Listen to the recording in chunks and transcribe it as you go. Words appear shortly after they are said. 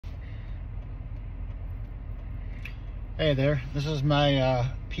Hey there, this is my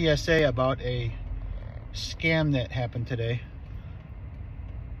PSA about a scam that happened today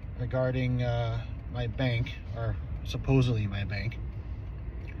regarding my bank, or supposedly my bank.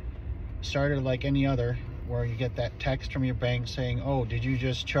 Started like any other, where you get that text from your bank saying, oh, did you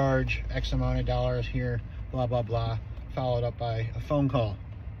just charge X amount of dollars here, blah, blah, blah, followed up by a phone call.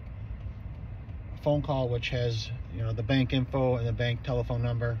 A phone call which has, the bank info and the bank telephone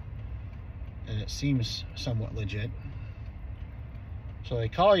number, and it seems somewhat legit. So they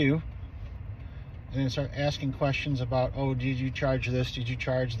call you and then start asking questions about, oh, did you charge this? Did you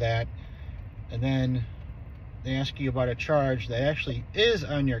charge that? And then they ask you about a charge that actually is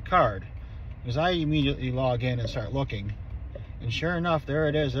on your card. Because I immediately log in and start looking. And sure enough, there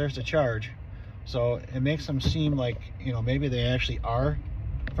it is. There's the charge. So it makes them seem like, maybe they actually are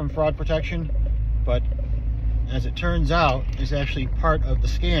from fraud protection. But as it turns out, it's actually part of the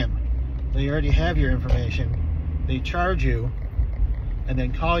scam. They already have your information. They charge you and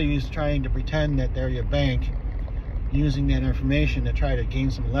then call you trying to pretend that they're your bank, using that information to try to gain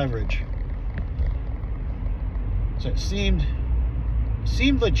some leverage. So it seemed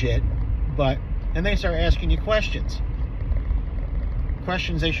legit, but then they start asking you questions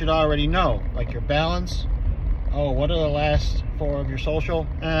they should already know, like your balance. Oh, what are the last four of your social?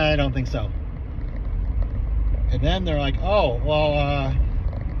 I don't think so. And then they're like, oh, well,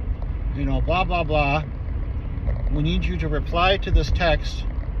 blah, blah, blah. We need you to reply to this text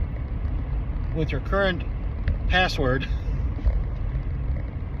with your current password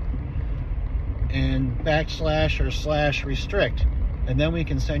and / or / restrict, and then we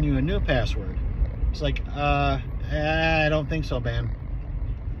can send you a new password. It's like, I don't think so, man.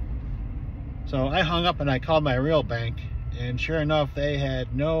 So I hung up and I called my real bank, and sure enough, they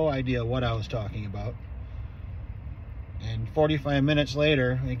had no idea what I was talking about. And 45 minutes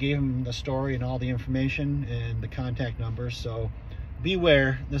later, I gave them the story and all the information and the contact numbers. So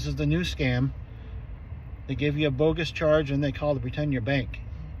beware, this is the new scam. They give you a bogus charge and they call to pretend your bank.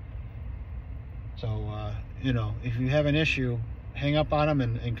 So, if you have an issue, hang up on them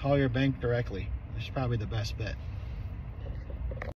and call your bank directly. It's probably the best bet.